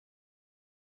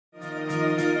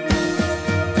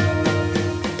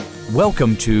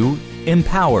Welcome to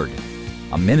Empowered,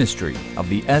 a ministry of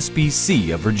the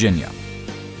SBC of Virginia.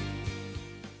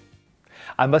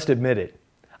 I must admit it,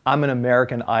 I'm an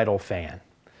American Idol fan.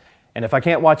 And if I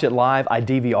can't watch it live, I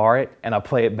DVR it and I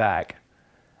play it back.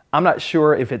 I'm not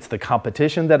sure if it's the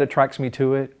competition that attracts me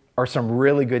to it or some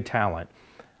really good talent.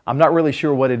 I'm not really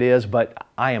sure what it is, but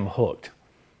I am hooked.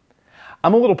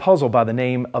 I'm a little puzzled by the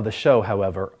name of the show,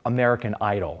 however, American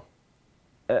Idol.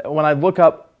 When I look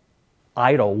up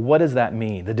idol, what does that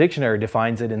mean? The dictionary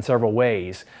defines it in several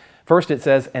ways. First, it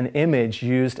says an image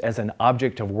used as an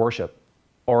object of worship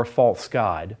or a false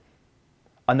god.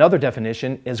 Another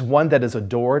definition is one that is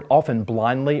adored, often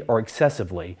blindly or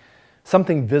excessively,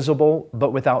 something visible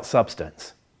but without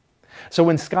substance. So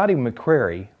when Scotty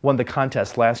McCreery won the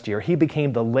contest last year, he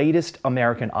became the latest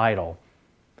American Idol.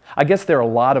 I guess there are a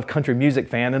lot of country music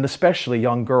fans, and especially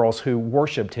young girls, who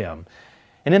worshiped him.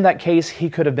 And in that case, he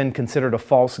could have been considered a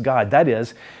false god. That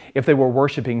is, if they were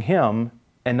worshiping him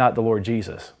and not the Lord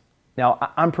Jesus.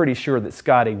 Now, I'm pretty sure that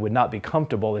Scotty would not be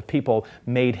comfortable if people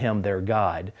made him their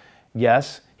god.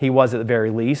 Yes, he was at the very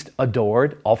least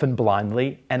adored, often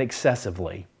blindly and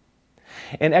excessively.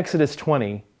 In Exodus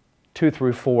 20, 2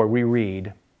 through 4, we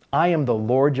read, "I am the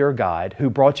Lord your God,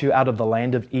 who brought you out of the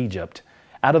land of Egypt,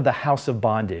 out of the house of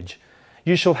bondage.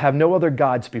 You shall have no other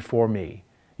gods before me.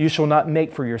 You shall not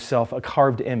make for yourself a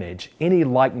carved image, any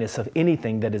likeness of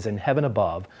anything that is in heaven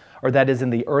above, or that is in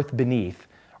the earth beneath,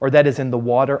 or that is in the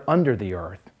water under the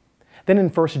earth." Then in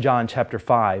 1 John chapter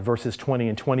 5, verses 20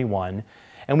 and 21,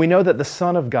 "And we know that the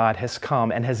Son of God has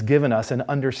come and has given us an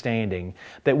understanding,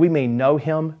 that we may know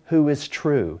Him who is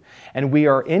true, and we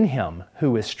are in Him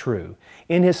who is true,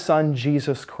 in His Son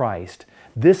Jesus Christ.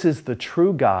 This is the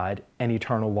true God and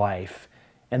eternal life."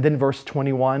 And then verse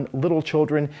 21, "Little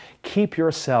children, keep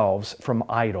yourselves from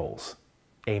idols."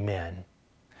 Amen.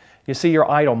 You see,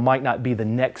 your idol might not be the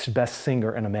next best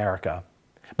singer in America,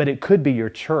 but it could be your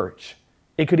church.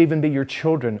 It could even be your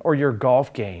children or your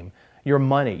golf game, your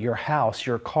money, your house,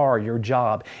 your car, your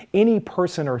job, any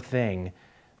person or thing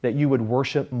that you would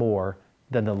worship more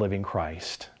than the living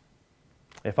Christ.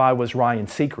 If I was Ryan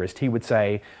Seacrest, he would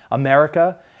say,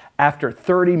 "America, after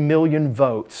 30 million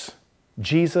votes,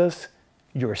 Jesus,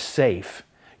 you're safe.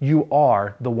 You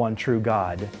are the one true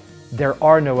God. There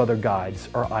are no other gods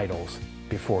or idols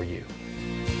before you."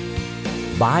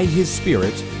 By His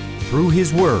Spirit, through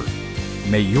His Word,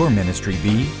 may your ministry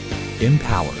be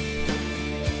empowered.